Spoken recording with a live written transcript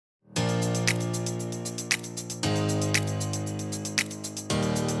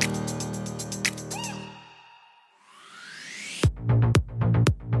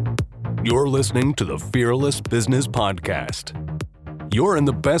You're listening to the Fearless Business Podcast. You're in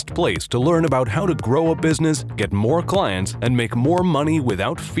the best place to learn about how to grow a business, get more clients, and make more money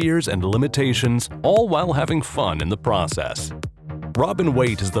without fears and limitations, all while having fun in the process. Robin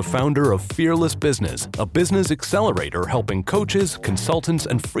Waite is the founder of Fearless Business, a business accelerator helping coaches, consultants,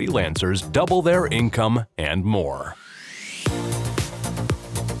 and freelancers double their income and more.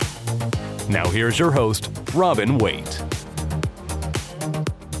 Now here's your host, Robin Waite.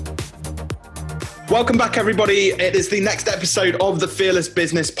 Welcome back, everybody. It is the next episode of the Fearless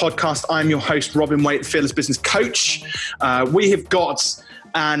Business Podcast. I'm your host, Robin Waite, Fearless Business Coach. We have got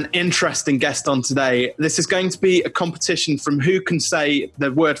an interesting guest on today. This is going to be a competition from who can say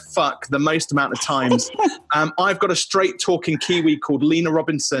the word fuck the most amount of times. I've got a straight talking Kiwi called Lena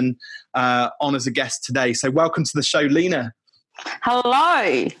Robinson on as a guest today. So welcome to the show, Lena.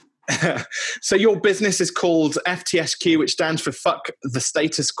 Hello. So your business is called FTSQ, which stands for Fuck the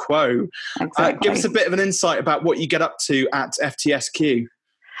Status Quo. Exactly. Give us a bit of an insight about what you get up to at FTSQ.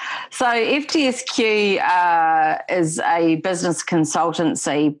 So FTSQ is a business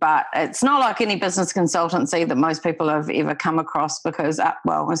consultancy, but it's not like any business consultancy that most people have ever come across because,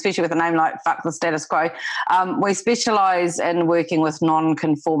 especially with a name like Fuck the Status Quo, we specialise in working with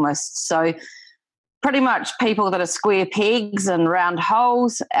non-conformists. So pretty much people that are square pegs and round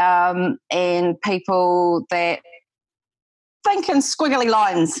holes, and people that think in squiggly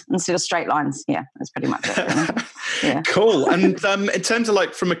lines instead of straight lines. Yeah, that's pretty much it. Yeah. Cool. And in terms of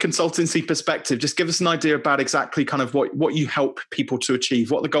like from a consultancy perspective, just give us an idea about exactly kind of what you help people to achieve,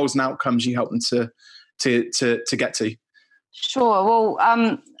 what are the goals and outcomes you help them to get to. Sure.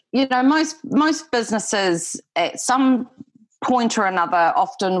 Well, most businesses at some point or another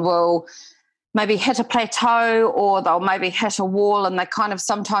often will maybe hit a plateau or they'll maybe hit a wall, and they kind of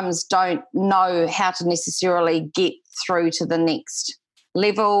sometimes don't know how to necessarily get through to the next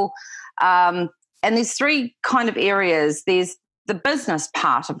level. And there's three kind of areas. There's the business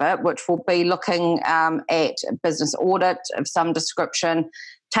part of it, which will be looking at a business audit of some description,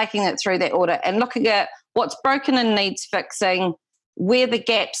 taking it through that audit and looking at what's broken and needs fixing, where the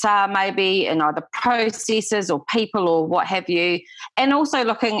gaps are maybe in either processes or people or what have you, and also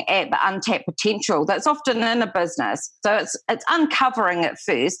looking at the untapped potential that's often in a business. So it's uncovering it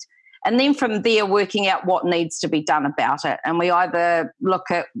first, and then from there working out what needs to be done about it. And we either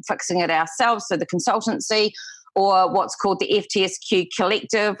look at fixing it ourselves, so the consultancy, or what's called the FTSQ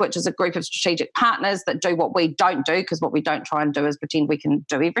Collective, which is a group of strategic partners that do what we don't do, because what we don't try and do is pretend we can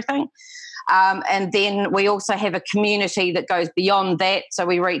do everything. And then we also have a community that goes beyond that. So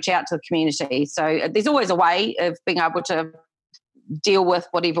we reach out to the community. So there's always a way of being able to deal with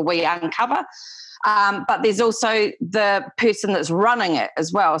whatever we uncover. But there's also the person that's running it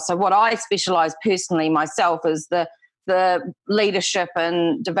as well. So what I specialise personally myself is the leadership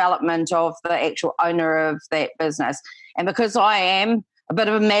and development of the actual owner of that business. And because I am a bit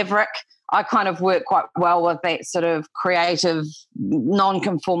of a maverick, I kind of work quite well with that sort of creative,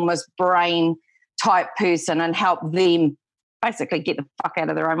 non-conformist brain type person and help them basically get the fuck out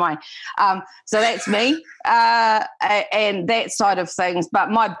of their own way. So that's me and that side of things. But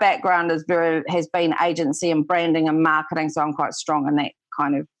my background has been agency and branding and marketing, so I'm quite strong in that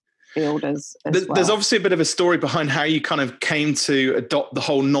kind of field as well. There's obviously a bit of a story behind how you kind of came to adopt the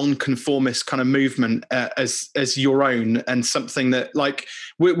whole non-conformist kind of movement as your own, and something that, like,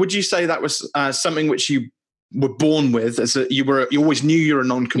 would you say that was something which you were born with, you always knew you were a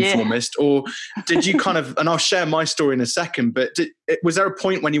non-conformist, yeah. Or did you kind of, and I'll share my story in a second, but was there a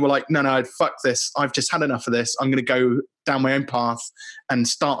point when you were like, no, fuck this, I've just had enough of this, I'm going to go down my own path and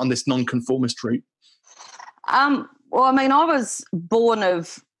start on this non-conformist route? Well, I mean, I was born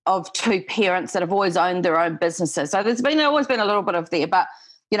of two parents that have always owned their own businesses. So there's always been a little bit of there. But,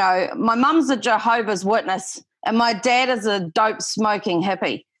 you know, my mum's a Jehovah's Witness and my dad is a dope smoking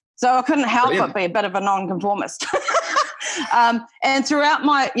hippie. So I couldn't help but be a bit of a non-conformist. And throughout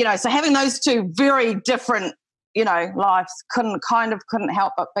my, so having those two very different, lives couldn't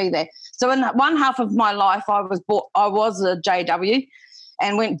help but be there. So in one half of my life, I was a JW.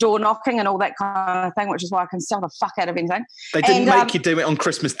 And went door knocking and all that kind of thing, which is why I can sell the fuck out of anything. They didn't make you do it on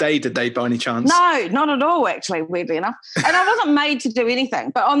Christmas Day, did they, by any chance? No, not at all, actually, weirdly enough. And I wasn't made to do anything.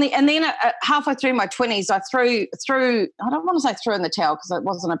 But then halfway through my 20s, I threw, I don't want to say threw in the towel because it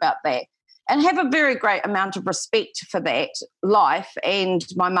wasn't about that, and have a very great amount of respect for that life and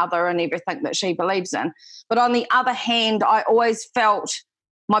my mother and everything that she believes in. But on the other hand, I always felt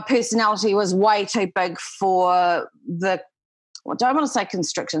my personality was way too big for I don't want to say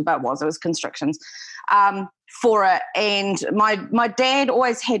constrictions, but it was constrictions for it. And my dad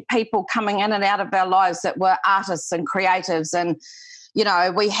always had people coming in and out of our lives that were artists and creatives. And,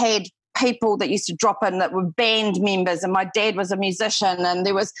 we had people that used to drop in that were band members, and my dad was a musician, and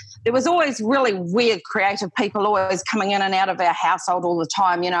there was always really weird creative people always coming in and out of our household all the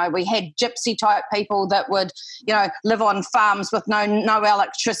time. We had gypsy type people that would live on farms with no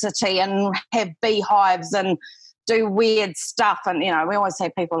electricity and have beehives and do weird stuff, and we always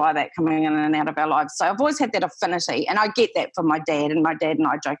had people like that coming in and out of our lives. So I've always had that affinity, and I get that from my dad, and my dad and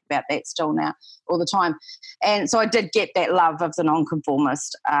I joke about that still now all the time. And so I did get that love of the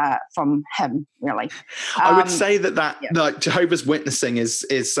nonconformist from him, really. I would say that like Jehovah's Witnessing is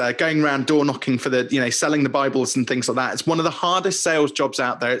going around door knocking for the selling the Bibles and things like that. It's one of the hardest sales jobs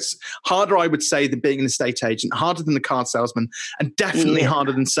out there. It's harder, I would say, than being an estate agent, harder than the car salesman, and definitely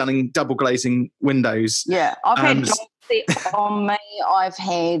harder than selling double glazing windows. Yeah, I've had dogs sit on me. I've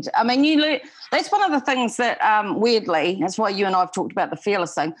had, that's one of the things that weirdly, that's why you and I have talked about the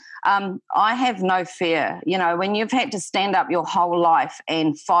fearless thing. I have no fear. When you've had to stand up your whole life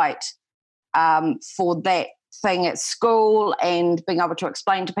and fight for that thing at school and being able to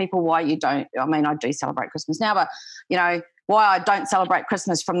explain to people why you don't, I do celebrate Christmas now, but, why I don't celebrate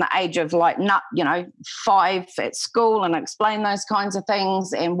Christmas from the age of 5 at school and explain those kinds of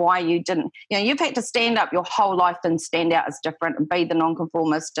things, and why you didn't, you've had to stand up your whole life and stand out as different and be the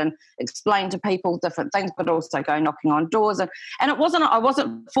nonconformist and explain to people different things, but also go knocking on doors. And I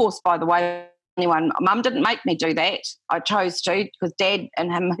wasn't forced, by the way. Anyone, Mum didn't make me do that. I chose to, because Dad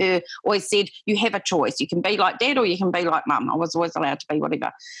and her always said, you have a choice. You can be like Dad or you can be like Mum. I was always allowed to be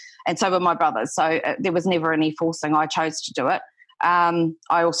whatever. And so were my brothers. So there was never any forcing. I chose to do it. I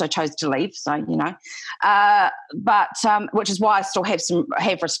also chose to leave, so which is why I still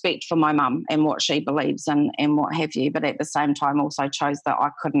have respect for my mum and what she believes and what have you. But at the same time, also chose that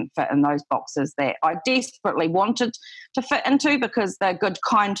I couldn't fit in those boxes that I desperately wanted to fit into, because they're good,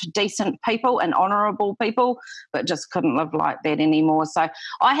 kind, decent people and honourable people, but just couldn't live like that anymore. So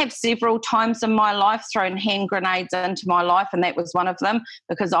I have several times in my life thrown hand grenades into my life, and that was one of them,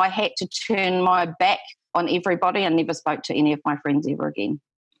 because I had to turn my back on everybody and never spoke to any of my friends ever again.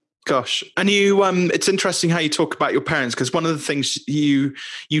 Gosh. And you, it's interesting how you talk about your parents, because one of the things you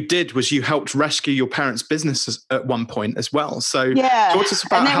did was you helped rescue your parents' business at one point as well. So talk to us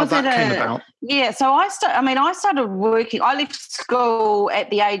about how that came about. Yeah. So I started working. I left school at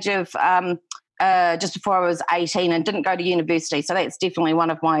the age of just before I was 18 and didn't go to university. So that's definitely one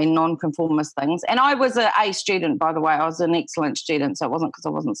of my non-conformist things. And I was an A student, by the way. I was an excellent student. So it wasn't because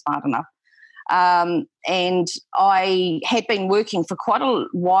I wasn't smart enough. And I had been working for quite a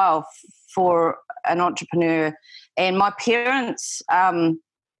while for an entrepreneur, and my parents'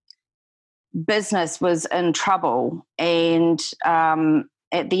 business was in trouble. And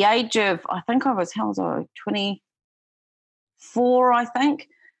at the age of, I think I was, 24, I think,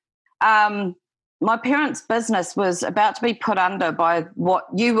 my parents' business was about to be put under by what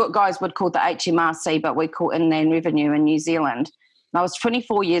you guys would call the HMRC, but we call Inland Revenue in New Zealand. And I was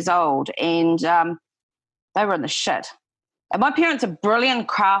 24 years old, and they were in the shit. And my parents are brilliant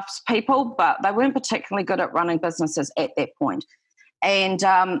crafts people, but they weren't particularly good at running businesses at that point. And,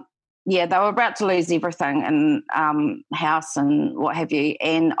 they were about to lose everything in house and what have you.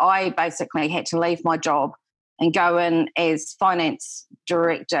 And I basically had to leave my job and go in as finance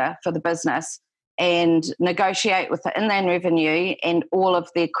director for the business and negotiate with the Inland Revenue and all of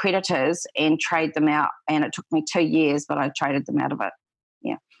their creditors and trade them out. And it took me 2 years, but I traded them out of it.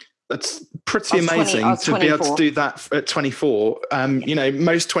 Yeah. That's pretty amazing to be able to do that at 24.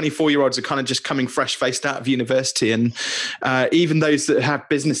 Most 24-year-olds are kind of just coming fresh-faced out of university. And even those that have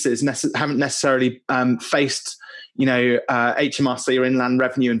businesses haven't necessarily faced HMRC or Inland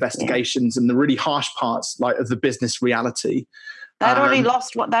Revenue investigations and the really harsh parts of the business reality. They'd already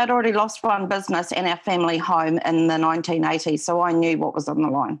lost one business and our family home in the 1980s, so I knew what was on the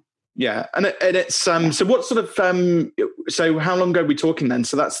line. Yeah, and it's so what sort of so how long ago are we talking then?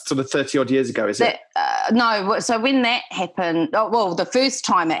 So that's sort of 30 odd years ago, is it? No, so when that happened, the first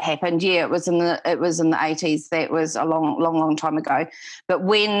time it happened, it was in the 80s. That was a long time ago. But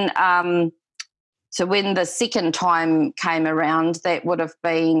when when the second time came around, that would have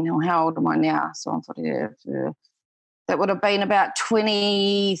been, how old am I now? So I'm 40. That would have been about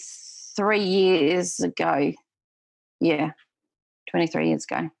 23 years ago. Yeah, 23 years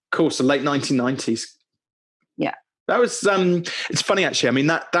ago. Cool. So late 1990s. Yeah. That was, it's funny actually. I mean,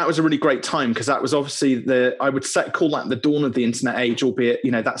 that was a really great time, because that was obviously I would call that the dawn of the internet age, albeit,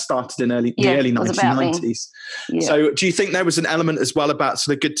 that started in the early 1990s. Yeah. So do you think there was an element as well about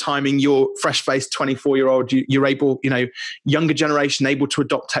sort of good timing? You're fresh-faced 24-year-old, you're able, younger generation able to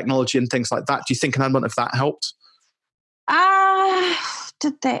adopt technology and things like that. Do you think an element of that helped?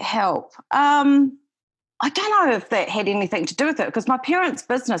 Did that help? I I don't know if that had anything to do with it, because my parents'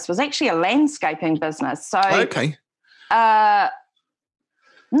 business was actually a landscaping business. So, Okay.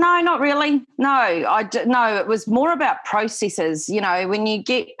 No, not really. No, it was more about processes. You know, when you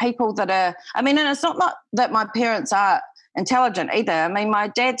get people that are, I mean, and it's not that my parents are intelligent either. I mean, my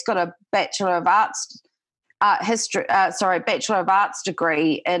dad's got a Bachelor of Arts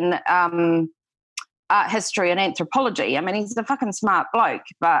degree in art history and anthropology. I mean, he's a fucking smart bloke,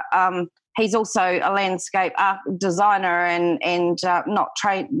 but he's also a landscape art designer and not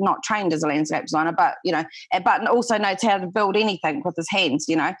trained as a landscape designer, but but also knows how to build anything with his hands.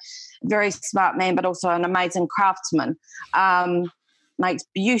 You know, very smart man, but also an amazing craftsman. Makes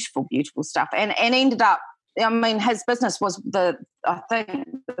beautiful, beautiful stuff, and ended up. I mean, his business was the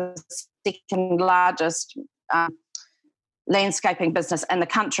second largest landscaping business in the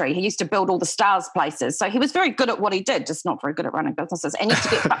country. He used to build all the stars places. So he was very good at what he did, just not very good at running businesses, and used to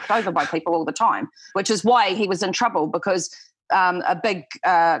get fucked over by people all the time, which is why he was in trouble, because he had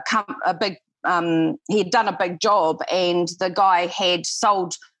done a big job, and the guy had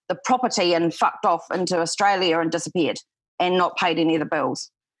sold the property and fucked off into Australia and disappeared and not paid any of the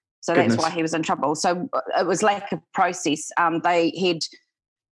bills. So Goodness. That's why he was in trouble. So it was lack of process. He'd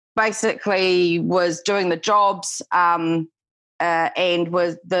basically was doing the jobs and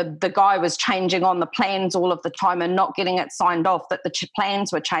was the guy was changing on the plans all of the time and not getting it signed off that the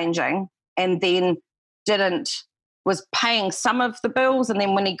plans were changing, and then was paying some of the bills, and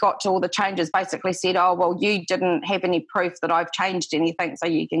then when he got to all the changes basically said, oh, well, you didn't have any proof that I've changed anything, so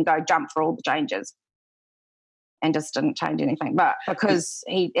you can go jump for all the changes. And just didn't change anything. But so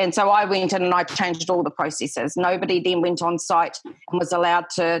I went in and I changed all the processes. Nobody then went on site and was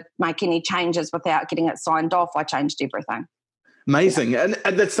allowed to make any changes without getting it signed off. I changed everything. Amazing. Yeah.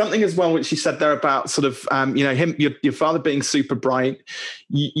 And there's something as well which you said there about sort of your father being super bright.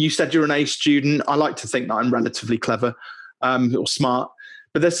 You said you're an A student. I like to think that I'm relatively clever or smart.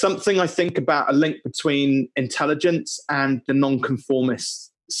 But there's something I think about a link between intelligence and the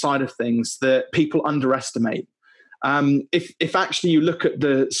nonconformist side of things that people underestimate. If actually you look at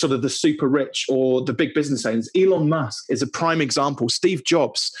the sort of the super rich or the big business owners, Elon Musk is a prime example, Steve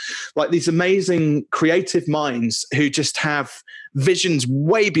Jobs, like these amazing creative minds who just have visions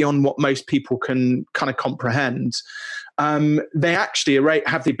way beyond what most people can kind of comprehend. They actually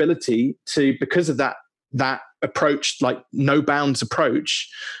have the ability to, because of that approach, like no bounds approach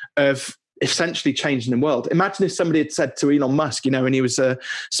of essentially changing the world. Imagine if somebody had said to Elon Musk, when he was a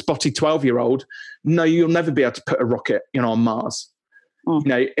spotty 12-year-old, no, you'll never be able to put a rocket, on Mars.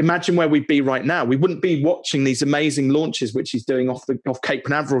 Imagine where we'd be right now. We wouldn't be watching these amazing launches, which he's doing off Cape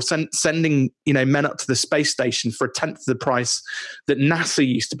Canaveral, sending, men up to the space station for a tenth of the price that NASA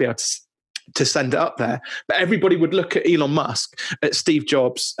used to be able to send it up there. But everybody would look at Elon Musk, at Steve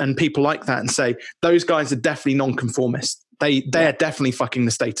Jobs and people like that and say, those guys are definitely nonconformist. They are definitely fucking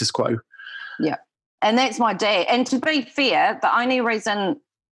the status quo. Yeah. And that's my dad. And to be fair, the only reason,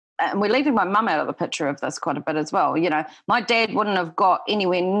 and we're leaving my mum out of the picture of this quite a bit as well, my dad wouldn't have got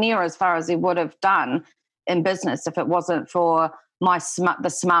anywhere near as far as he would have done in business if it wasn't for the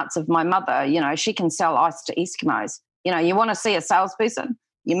smarts of my mother. She can sell ice to Eskimos. You want to see a salesperson?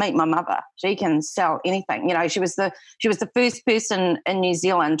 You meet my mother. She can sell anything. She was the first person in New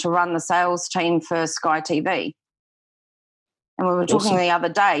Zealand to run the sales team for Sky TV. And we were talking the other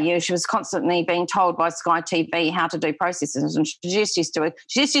day, she was constantly being told by Sky TV how to do processes, and she just used to go,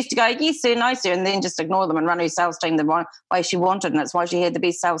 yes sir, no sir, and then just ignore them and run her sales team the way she wanted, and that's why she had the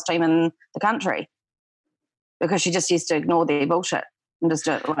best sales team in the country, because she just used to ignore their bullshit and just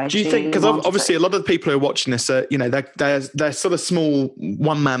do it the way. Do you think, because obviously a lot of the people who are watching this are, they're sort of small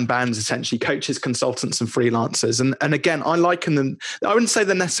one-man bands, essentially, coaches, consultants and freelancers, and again, I liken them, I wouldn't say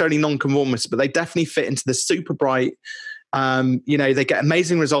they're necessarily non-conformists, but they definitely fit into the super bright. They get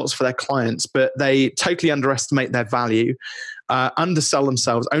amazing results for their clients, but they totally underestimate their value, undersell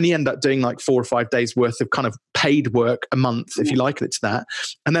themselves, only end up doing like 4 or 5 days worth of kind of paid work a month, if you liken it to that,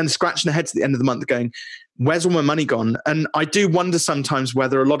 and then scratching their heads at the end of the month going, where's all my money gone? And I do wonder sometimes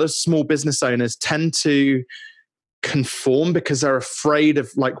whether a lot of small business owners tend to conform because they're afraid of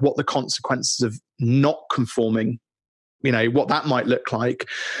like what the consequences of not conforming, what that might look like.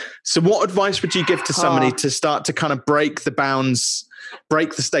 So what advice would you give to somebody to start to kind of break the bounds,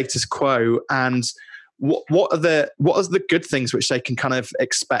 break the status quo, and what are the good things which they can kind of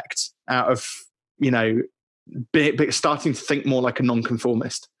expect out of, starting to think more like a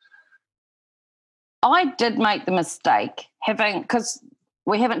nonconformist? I did make the mistake because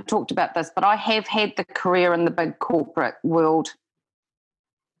we haven't talked about this, but I have had the career in the big corporate world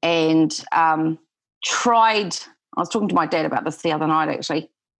and tried. I was talking to my dad about this the other night,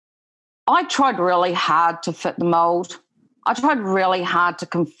 actually. I tried really hard to fit the mold. I tried really hard to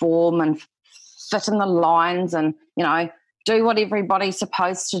conform and fit in the lines and, do what everybody's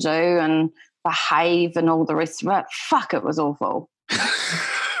supposed to do and behave and all the rest of it. Fuck, it was awful.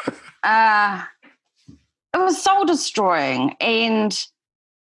 It was soul destroying. And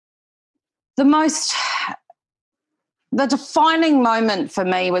the defining moment for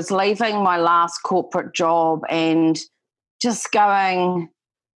me was leaving my last corporate job and just going,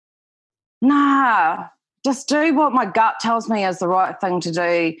 nah, just do what my gut tells me is the right thing to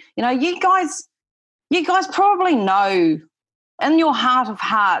do. You guys probably know in your heart of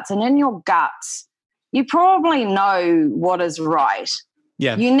hearts and in your guts, you probably know what is right.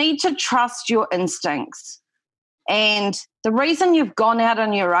 Yeah. You need to trust your instincts. And the reason you've gone out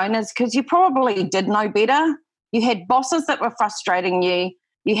on your own is because you probably did know better. You had bosses that were frustrating you.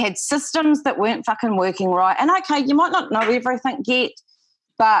 You had systems that weren't fucking working right. And okay, you might not know everything yet,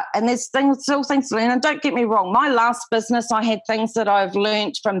 and there's still things to learn. And don't get me wrong, my last business, I had things that I've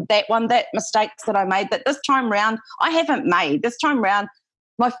learned from that mistakes that I made that this time round I haven't made. This time round,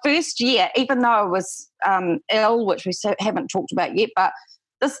 my first year, even though I was ill, which we haven't talked about yet, but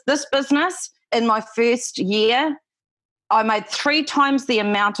this business in my first year, I made 3 times the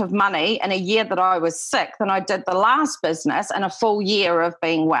amount of money in a year that I was sick than I did the last business in a full year of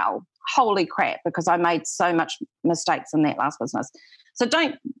being well. Holy crap, because I made so much mistakes in that last business. So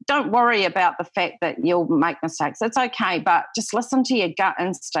don't worry about the fact that you'll make mistakes. It's okay, but just listen to your gut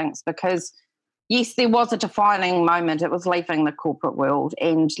instincts because, yes, there was a defining moment. It was leaving the corporate world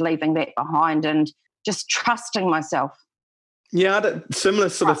and leaving that behind and just trusting myself. Yeah, I had a similar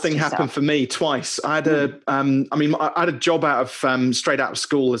sort of thing happen for me twice. I had I had a job straight out of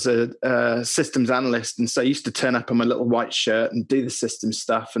school as a systems analyst. And so I used to turn up in my little white shirt and do the system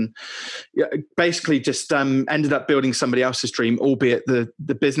stuff. And basically just ended up building somebody else's dream, albeit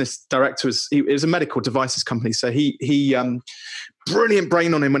the business director it was a medical devices company. So he brilliant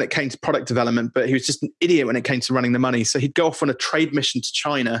brain on him when it came to product development, but he was just an idiot when it came to running the money. So he'd go off on a trade mission to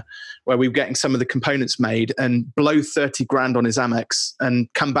China where we were getting some of the components made and blow 30 grand on his Amex and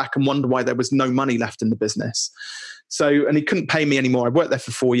come back and wonder why there was no money left in the business. So, and he couldn't pay me anymore. I worked there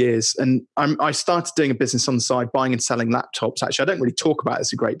for 4 years and I started doing a business on the side, buying and selling laptops. Actually, I don't really talk about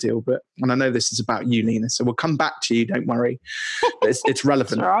this a great deal, and I know this is about you, Lena, so we'll come back to you. Don't worry. It's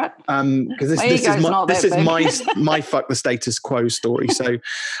relevant. That's right. Because this is my fuck the status quo story. So,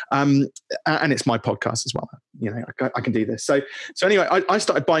 and it's my podcast as well. I can do this. So anyway, I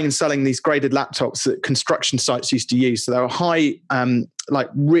started buying and selling these graded laptops that construction sites used to use. So they were high, like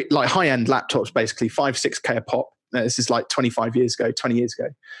high-end laptops, basically 5-6K a pop. This is like 20 years ago.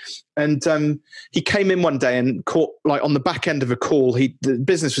 And he came in one day and caught, like on the back end of a call, the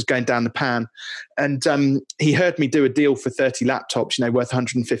business was going down the pan. And he heard me do a deal for 30 laptops, worth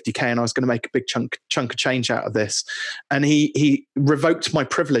 150K. And I was going to make a big chunk of change out of this. And he revoked my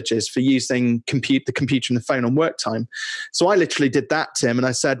privileges for using the computer and the phone on work time. So I literally did that to him. And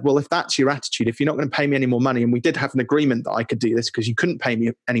I said, well, if that's your attitude, if you're not going to pay me any more money, and we did have an agreement that I could do this because you couldn't pay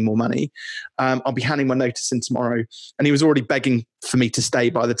me any more money, I'll be handing my notice in tomorrow. And he was already begging for me to stay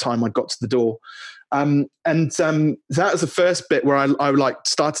by the time I got to the door. That was the first bit where I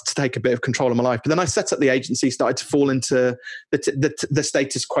started to take a bit of control of my life. But then I set up the agency, started to fall into the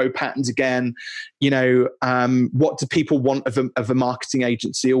status quo patterns again. What do people want of a marketing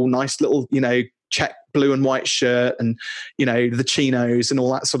agency? All nice little, check blue and white shirt and, the chinos and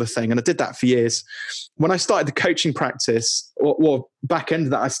all that sort of thing. And I did that for years. When I started the coaching practice, or back end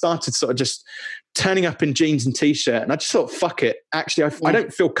of that, I started sort of just turning up in jeans and t-shirt, and I just thought, fuck it. Actually, I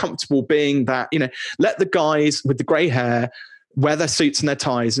don't feel comfortable being that, let the guys with the gray hair wear their suits and their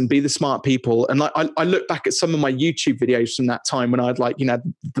ties and be the smart people. And I look back at some of my YouTube videos from that time when I'd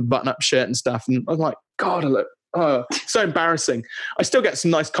the button-up shirt and stuff, and I was like, God, I look so embarrassing. I still get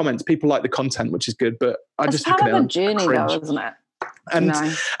some nice comments. People like the content, which is good, but I just part of a journey, though, isn't it? And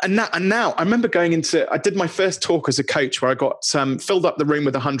now I remember I did my first talk as a coach where I got filled up the room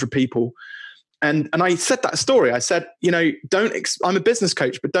with 100 people. And I said that story. I said, I'm a business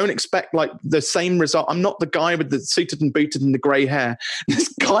coach, but don't expect like the same result. I'm not the guy with the suited and booted and the grey hair. And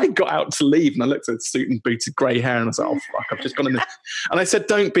this guy got out to leave, and I looked at the suit and booted grey hair, and I was like, oh fuck, I've just gone in this. And I said,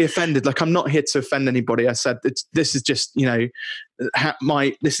 don't be offended. Like, I'm not here to offend anybody. I said, this is just,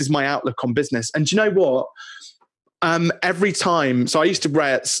 this is my outlook on business. And do you know what? Every time, so I used to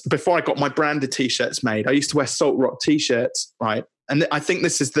wear, before I got my branded t-shirts made, I used to wear Salt Rock t-shirts, right? And I think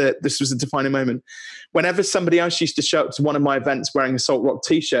this was a defining moment. Whenever somebody else used to show up to one of my events wearing a Salt Rock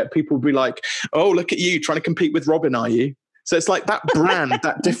t-shirt, people would be like, oh, look at you trying to compete with Robin, are you? So it's like that brand,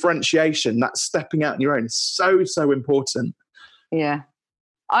 that differentiation, that stepping out on your own is so, so important. Yeah.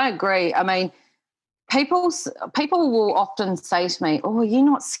 I agree. I mean, people will often say to me, "Oh, you're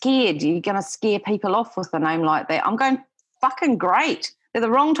not scared? You're going to scare people off with a name like that?" I'm going, fucking great. They're the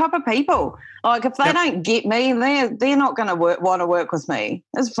wrong type of people. Like, if they don't get me, they're not going to want to work with me.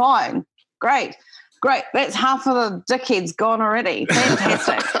 It's fine. Great. That's half of the dickheads gone already.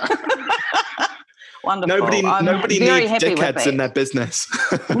 Fantastic. Wonderful. Nobody needs dickheads in their business.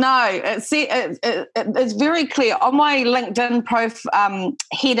 No, it's very clear on my LinkedIn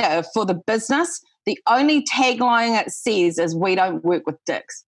header for the business. The only tagline it says is, "We don't work with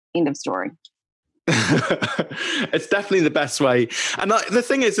dicks." End of story. It's definitely the best way. And the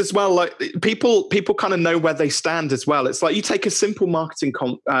thing is as well, like people kind of know where they stand as well. It's like you take a simple marketing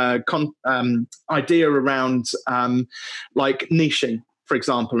idea around like niching, for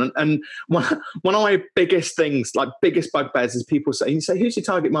example. And one of my biggest things, like biggest bugbears, is people say, you say, "Who's your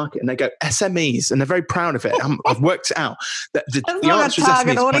target market?" And they go, "SMEs," and they're very proud of it. I've worked it out. The answer is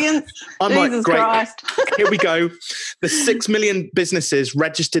target SMEs. audience. I'm Jesus like, great. Christ. Here we go. There's 6 million businesses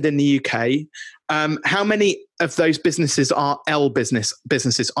registered in the UK. How many of those businesses are L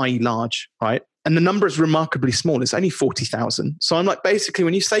businesses, i.e. large, right? And the number is remarkably small. It's only 40,000. So I'm like, basically,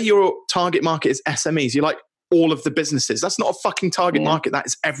 when you say your target market is SMEs, you're like, all of the businesses. That's not a fucking target market. That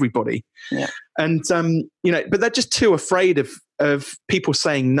is everybody. Yeah. And, but they're just too afraid of people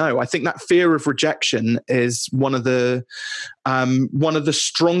saying no. I think that fear of rejection is one of the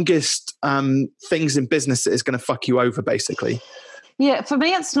strongest things in business that is going to fuck you over, basically. Yeah, for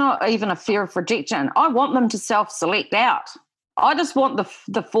me, it's not even a fear of rejection. I want them to self-select out. I just want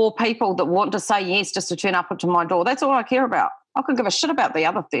the 4 people that want to say yes just to turn up to my door. That's all I care about. I couldn't give a shit about the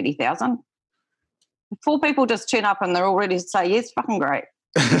other 30,000. 4 people just turn up and they're all ready to say yes, fucking great.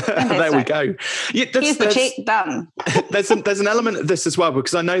 There we go. Yeah, here's the check, done. there's an element of this as well,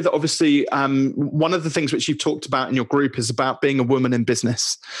 because I know that obviously one of the things which you've talked about in your group is about being a woman in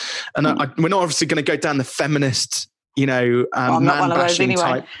business. And we're not obviously going to go down the feminist man-bashing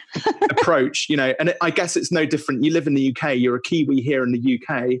type approach, and I guess it's no different. You live in the UK, you're a Kiwi here in the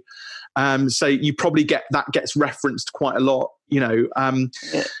UK, so you probably gets referenced quite a lot.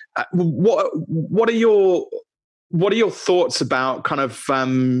 What are your thoughts about kind of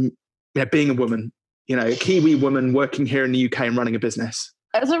being a woman, a Kiwi woman working here in the UK and running a business?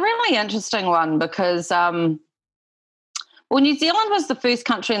 It's a really interesting one because New Zealand was the first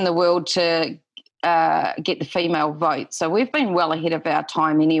country in the world to get the female vote. So we've been well ahead of our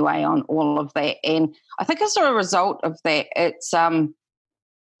time anyway on all of that. And I think as a result of that, it's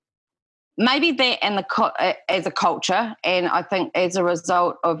maybe that and as a culture, and I think as a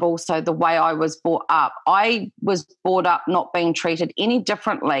result of also the way I was brought up. I was brought up not being treated any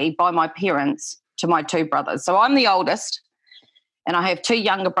differently by my parents to my 2 brothers. So I'm the oldest and I have 2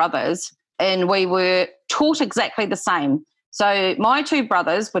 younger brothers, and we were taught exactly the same. So my 2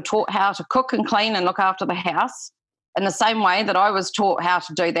 brothers were taught how to cook and clean and look after the house in the same way that I was taught how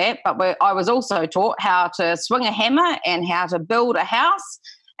to do that. But I was also taught how to swing a hammer and how to build a house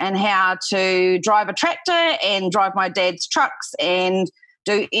and how to drive a tractor and drive my dad's trucks and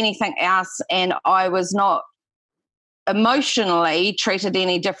do anything else. And I was not emotionally treated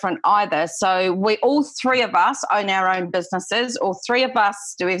any different either. So we all 3 of us own our own businesses. All 3 of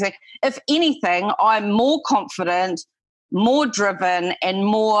us do everything. If anything, I'm more confident, more driven, and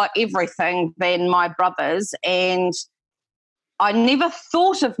more everything than my brothers. And I never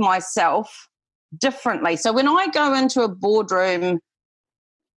thought of myself differently. So when I go into a boardroom,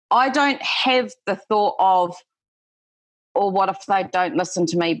 I don't have the thought of, or what if they don't listen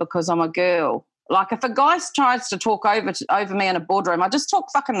to me because I'm a girl? Like if a guy tries to talk over me in a boardroom, I just talk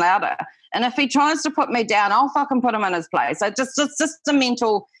fucking louder. And if he tries to put me down, I'll fucking put him in his place. It's just a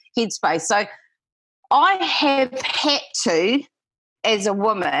mental headspace. So I have had to, as a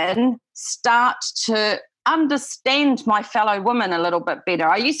woman, start to understand my fellow women a little bit better.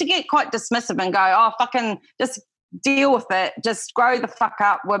 I used to get quite dismissive and go, "Oh, fucking just deal with it. Just grow the fuck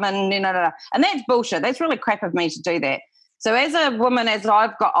up, women." And that's bullshit. That's really crap of me to do that. So as a woman, as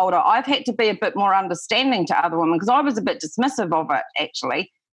I've got older, I've had to be a bit more understanding to other women because I was a bit dismissive of it,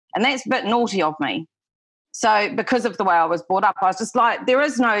 actually. And that's a bit naughty of me. So because of the way I was brought up, I was just like, there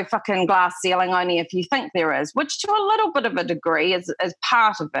is no fucking glass ceiling, only if you think there is, which to a little bit of a degree is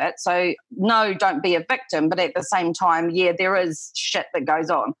part of it. So no, don't be a victim. But at the same time, yeah, there is shit that goes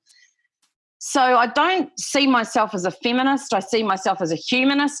on. So I don't see myself as a feminist. I see myself as a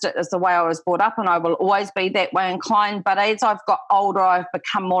humanist. It is the way I was brought up, and I will always be that way inclined. But as I've got older, I've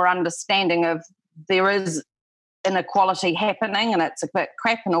become more understanding of there is inequality happening and it's a bit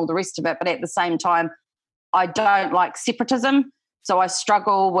crap and all the rest of it. But at the same time, I don't like separatism. So I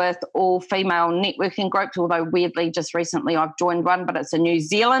struggle with all female networking groups, although weirdly just recently I've joined one, but it's a New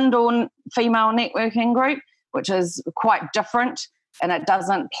Zealand all female networking group, which is quite different. And it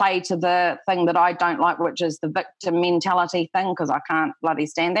doesn't play to the thing that I don't like, which is the victim mentality thing, because I can't bloody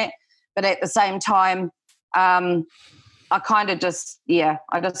stand that. But at the same time, I kind of just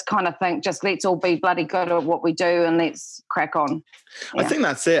kind of think just let's all be bloody good at what we do and let's crack on. Yeah. I think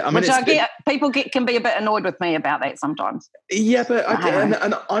that's it. I mean, people can be a bit annoyed with me about that sometimes. Yeah, but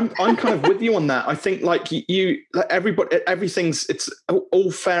I'm kind of with you on that. I think like everybody, it's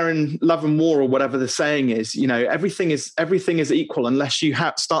all fair in love and war, or whatever the saying is. You know, everything is equal unless you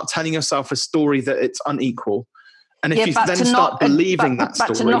start telling yourself a story that it's unequal. And if you then start believing that story.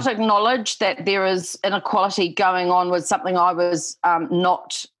 But to not acknowledge that there is inequality going on was something I was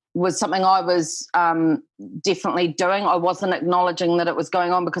definitely doing. I wasn't acknowledging that it was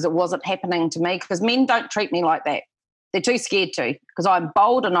going on because it wasn't happening to me, because men don't treat me like that. They're too scared to, because I'm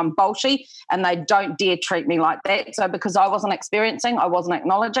bold and I'm bolshy and they don't dare treat me like that. So because I wasn't experiencing, I wasn't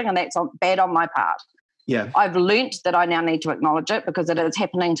acknowledging, and that's bad on my part. Yeah, I've learnt that I now need to acknowledge it because it is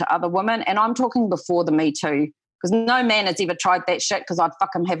happening to other women. And I'm talking before the Me Too, because no man has ever tried that shit, because I'd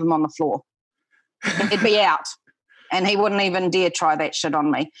fucking have him on the floor. It'd be out. And he wouldn't even dare try that shit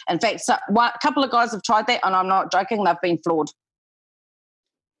on me. In fact, a couple of guys have tried that, and I'm not joking, they've been floored.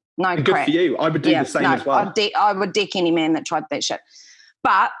 No Good crap. for you. I would do the same as well. I would deck any man that tried that shit.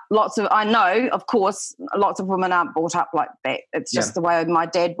 But I know, of course, lots of women aren't brought up like that. It's just the way my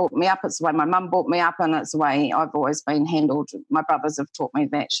dad brought me up. It's the way my mum brought me up, and it's the way I've always been handled. My brothers have taught me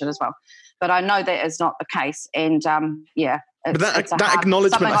that shit as well. But I know that is not the case. And, but that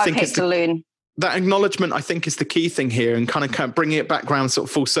acknowledgement, I think, is to learn. That acknowledgement, I think, is the key thing here, and kind of bringing it back around, sort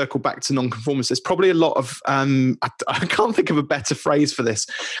of full circle back to nonconformists. There's probably a lot of, I can't think of a better phrase for this,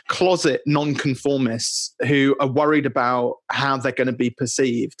 closet nonconformists who are worried about how they're going to be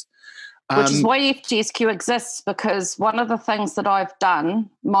perceived. Which is why FTSQ exists, because one of the things that I've done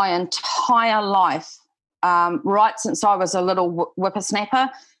my entire life, right since I was a little whippersnapper,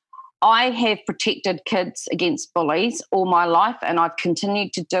 I have protected kids against bullies all my life, and I've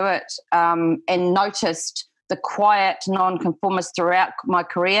continued to do it, and noticed the quiet nonconformists throughout my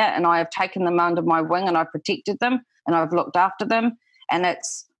career, and I have taken them under my wing and I've protected them and I've looked after them. And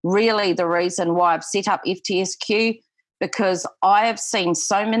it's really the reason why I've set up FTSQ, because I have seen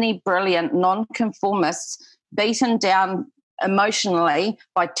so many brilliant nonconformists beaten down emotionally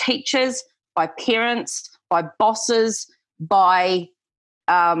by teachers, by parents, by bosses, by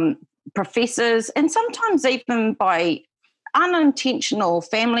professors, and sometimes even by unintentional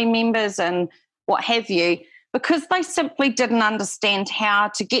family members and what have you, because they simply didn't understand how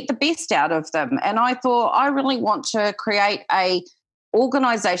to get the best out of them. And I thought, I really want to create a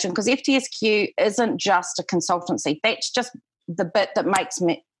organisation, because FTSQ isn't just a consultancy. That's just the bit that makes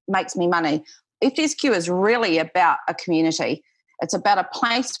me money. FTSQ is really about a community. It's about a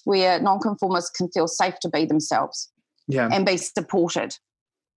place where nonconformists can feel safe to be themselves and be supported.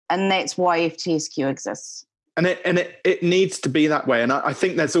 And that's why FTSQ exists. And it needs to be that way. And I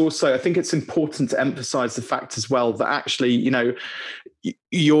think I think it's important to emphasize the fact as well that actually, you know,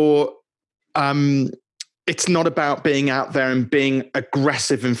 it's not about being out there and being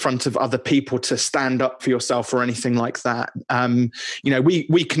aggressive in front of other people to stand up for yourself or anything like that. You know,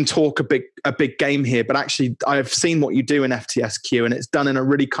 we can talk a big game here, but actually I've seen what you do in FTSQ, and it's done in a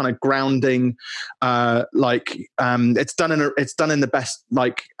really kind of grounding, it's done in the best,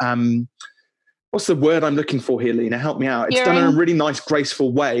 what's the word I'm looking for here, Lena? Help me out. It's done in a really nice,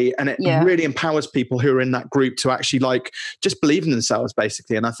 graceful way, and it really empowers people who are in that group to actually just believe in themselves,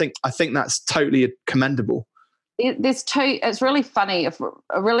 basically. And I think that's totally commendable. There's two. It's really funny.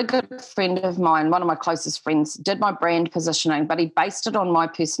 A really good friend of mine, one of my closest friends, did my brand positioning, but he based it on my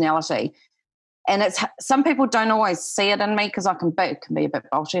personality. And it's some people don't always see it in me, because I can be a bit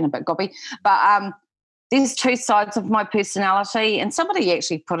bolshy and a bit gobby, but there's two sides of my personality, and somebody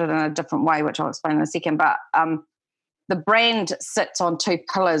actually put it in a different way, which I'll explain in a second. But the brand sits on two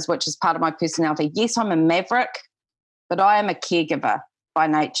pillars, which is part of my personality. Yes, I'm a maverick, but I am a caregiver by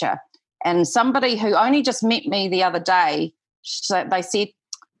nature. And somebody who only just met me the other day, they said,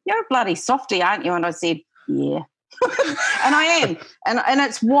 "You're a bloody softie, aren't you?" And I said, "Yeah." And I am. And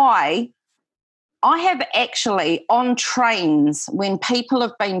it's why I have actually, on trains, when people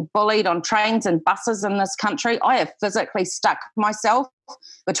have been bullied on trains and buses in this country, I have physically stuck myself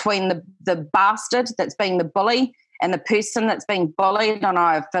between the bastard that's being the bully and the person that's being bullied, and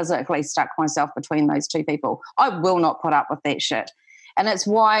I have physically stuck myself between those two people. I will not put up with that shit. And it's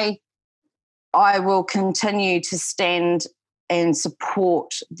why I will continue to stand and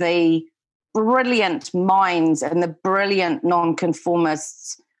support the brilliant minds and the brilliant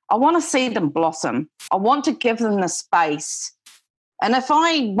nonconformists, I want to see them blossom. I want to give them the space. And if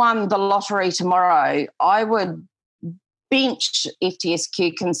I won the lottery tomorrow, I would bench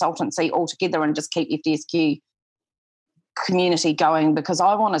FTSQ consultancy altogether and just keep FTSQ community going, because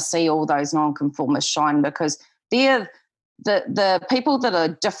I want to see all those nonconformists shine, because they're the people that are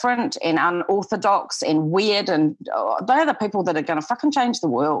different and unorthodox and weird, and they're the people that are going to fucking change the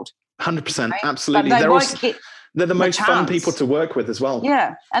world. 100%, right? absolutely. They're the most fun people to work with as well.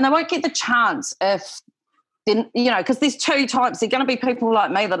 Yeah, and they won't get the chance if, then, because there's two types. There are going to be people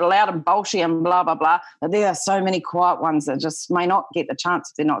like me that are loud and bolshy and blah, blah, blah, but there are so many quiet ones that just may not get the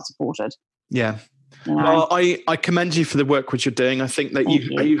chance if they're not supported. Yeah. Well, I commend you for the work which you're doing. I think that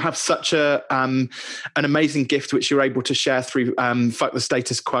you have such an amazing gift which you're able to share through Fuck the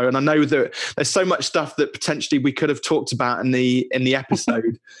Status Quo. And I know that there's so much stuff that potentially we could have talked about in the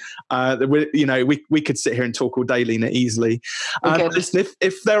episode. That we could sit here and talk all day, Lena, easily. Listen,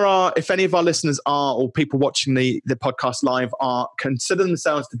 if any of our listeners are, or people watching the podcast live consider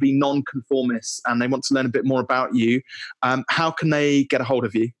themselves to be non-conformists and they want to learn a bit more about you, how can they get a hold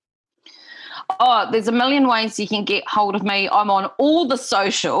of you? Oh, there's a million ways you can get hold of me. I'm on all the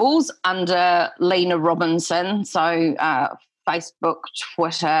socials under Lena Robinson. So Facebook,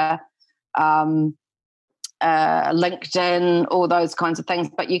 Twitter, LinkedIn, all those kinds of things.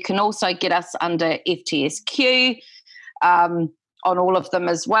 But you can also get us under FTSQ on all of them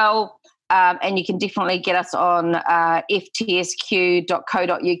as well. And you can definitely get us on ftsq.co.uk,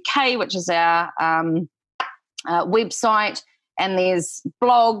 which is our website. And there's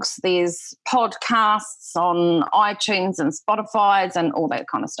blogs, there's podcasts on iTunes and Spotify and all that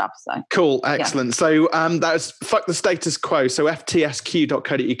kind of stuff. So cool, excellent. Yeah. So that's Fuck the Status Quo. So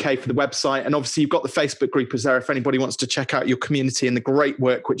ftsq.co.uk for the website, and obviously you've got the Facebook group is there if anybody wants to check out your community and the great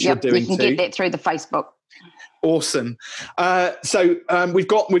work which you're doing. You can get that through the Facebook. Awesome. So we've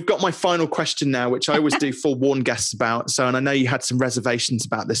got my final question now, which I always do forewarn guests about. So, and I know you had some reservations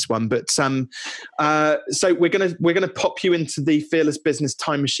about this one, but so we're gonna pop you into the Fearless Business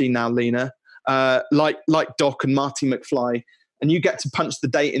time machine now, Lena. Like Doc and Marty McFly, and you get to punch the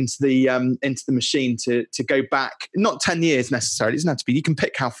date into the machine to go back, not 10 years necessarily. It doesn't have to be. You can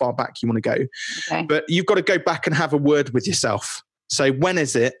pick how far back you want to go, okay. But you've got to go back and have a word with yourself. So when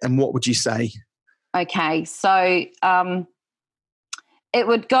is it, and what would you say? Okay, so it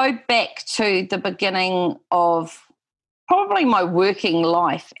would go back to the beginning of probably my working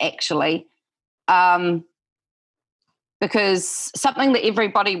life, actually, because something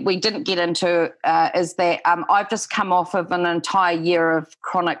that we didn't get into is that I've just come off of an entire year of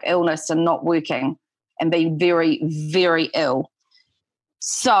chronic illness and not working and being very, very ill.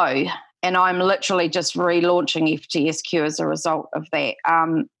 So, and I'm literally just relaunching FTSQ as a result of that.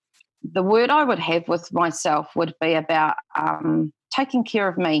 The word I would have with myself would be about taking care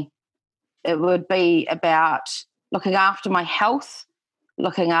of me. It would be about looking after my health,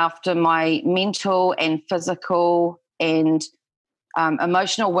 looking after my mental and physical and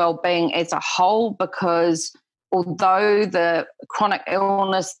emotional well-being as a whole, because although the chronic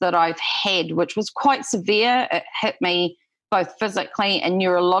illness that I've had, which was quite severe, it hit me both physically and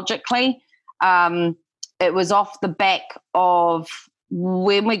neurologically. It was off the back of,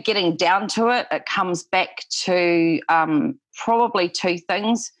 when we're getting down to it, it comes back to probably two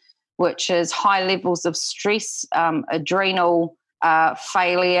things, which is high levels of stress, adrenal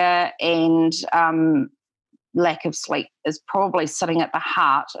failure, and lack of sleep is probably sitting at the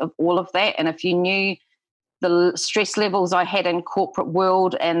heart of all of that. And if you knew the stress levels I had in corporate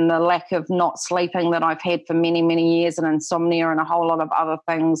world and the lack of not sleeping that I've had for many, many years, and insomnia and a whole lot of other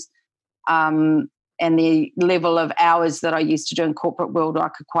things, and the level of hours that I used to do in corporate world, I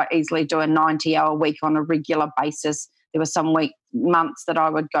could quite easily do a 90-hour week on a regular basis. There were some months that I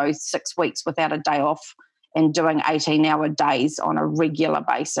would go 6 weeks without a day off and doing 18-hour days on a regular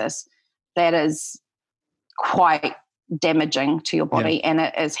basis. That is quite damaging to your body, and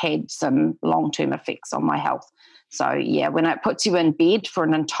it has had some long-term effects on my health. So, yeah, when it puts you in bed for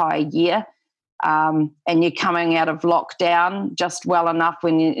an entire year, and you're coming out of lockdown just well enough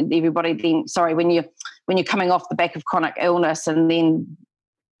when you're coming off the back of chronic illness, and then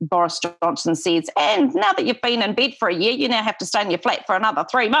Boris Johnson says, and now that you've been in bed for a year, you now have to stay in your flat for another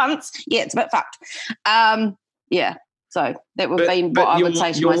 3 months. Yeah, it's a bit fucked. So that would be what I would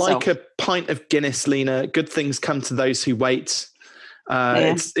say to myself. You're like a pint of Guinness, Lena. Good things come to those who wait.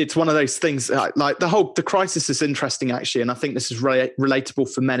 It's one of those things, like the crisis is interesting, actually, and I think this is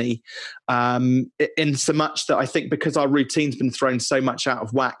relatable for many, in so much that I think because our routine's been thrown so much out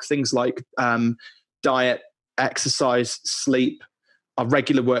of whack, things like diet, exercise, sleep,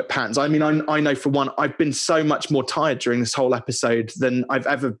 regular work patterns. I mean, I know for one, I've been so much more tired during this whole episode than I've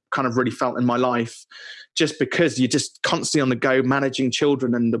ever kind of really felt in my life, just because you're just constantly on the go, managing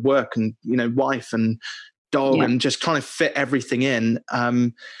children and the work and, wife and dog and just trying to fit everything in.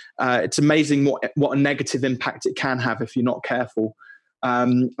 It's amazing what a negative impact it can have if you're not careful.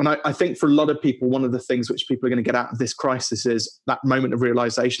 And I think for a lot of people, one of the things which people are going to get out of this crisis is that moment of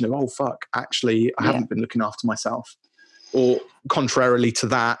realization of, oh, fuck, actually, I haven't been looking after myself. Or contrarily to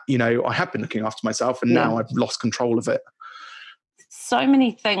that, I have been looking after myself and now I've lost control of it. So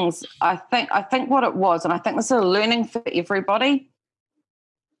many things. I think what it was, and I think this is a learning for everybody.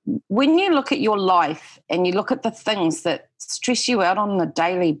 When you look at your life and you look at the things that stress you out on a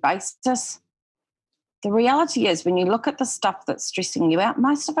daily basis, the reality is when you look at the stuff that's stressing you out,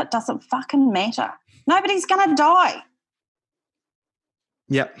 most of it doesn't fucking matter. Nobody's going to die.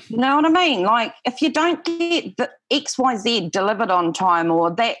 Yeah. You know what I mean? Like, if you don't get the XYZ delivered on time, or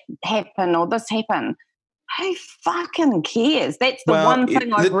that happen, or this happen, who fucking cares? That's the one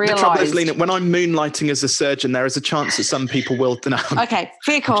thing I've realised. The trouble is, Lena, when I'm moonlighting as a surgeon, there is a chance that some people will deny. Okay,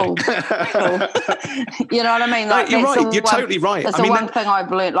 fair call. You know what I mean? Like, you're right. You're totally right. That's the one thing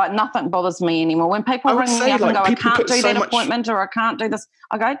I've learned. Like, nothing bothers me anymore. When people ring me up and go, I can't do that appointment, or I can't do this,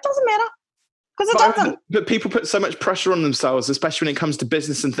 I go, it doesn't matter. Because it doesn't. But people put so much pressure on themselves, especially when it comes to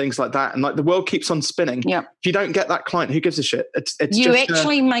business and things like that. And like the world keeps on spinning. Yeah. If you don't get that client, who gives a shit? You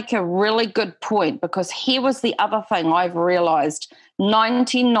actually make a really good point, because here was the other thing I've realised.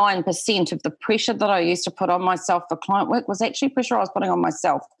 99% of the pressure that I used to put on myself for client work was actually pressure I was putting on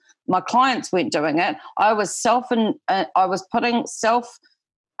myself. My clients weren't doing it. I was putting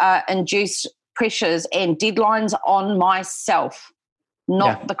self-induced pressures and deadlines on myself,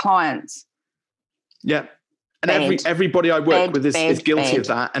 not the clients. Yeah. And everybody I work with is guilty of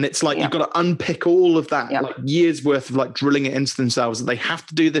that. And it's like, you've got to unpick all of that, like years worth of like drilling it into themselves, that they have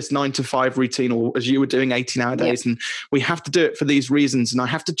to do this 9-to-5 routine, or as you were doing 18-hour days. And we have to do it for these reasons. And I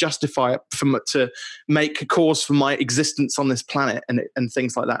have to justify it to make a cause for my existence on this planet and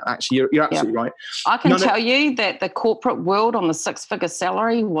things like that. Actually, you're absolutely right. I can tell you that the corporate world on the 6-figure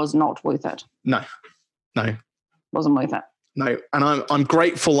salary was not worth it. No. Wasn't worth it. No, and I'm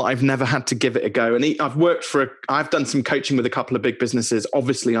grateful that I've never had to give it a go. And I've done some coaching with a couple of big businesses.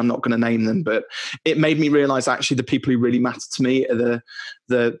 Obviously, I'm not going to name them, but it made me realize actually the people who really matter to me are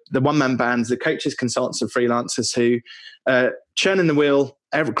the one-man bands, the coaches, consultants, and freelancers who churning the wheel,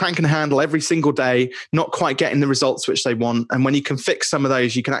 cranking the handle every single day, not quite getting the results which they want. And when you can fix some of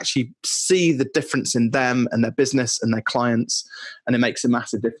those, you can actually see the difference in them and their business and their clients, and it makes a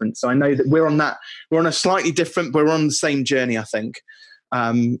massive difference. So I know that we're on a slightly different, but we're on the same journey, I think.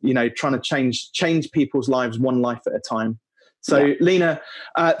 Trying to change people's lives one life at a time. So Lena,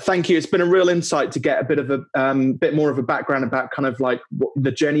 thank you. It's been a real insight to get a bit of a bit more of a background about kind of like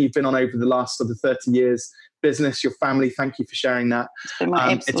the journey you've been on over the last sort of 30 years, business, your family. Thank you for sharing that.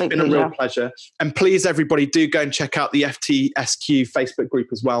 It's been a real pleasure. And please, everybody, do go and check out the FTSQ Facebook group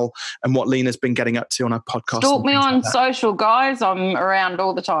as well, and what Lena's been getting up to on our podcast. Stalk me on social, guys. I'm around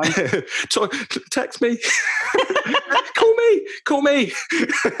all the time. Text me. Call me.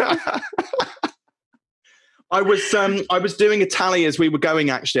 I was doing a tally as we were going,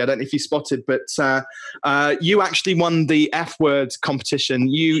 actually. I don't know if you spotted, but you actually won the F word competition.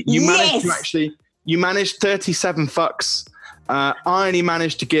 You managed 37 fucks. I only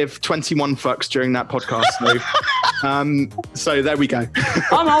managed to give 21 fucks during that podcast. So there we go.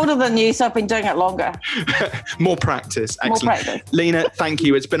 I'm older than you, so I've been doing it longer. More practice. Excellent. Lena, thank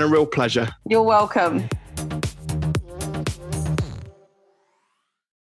you. It's been a real pleasure. You're welcome.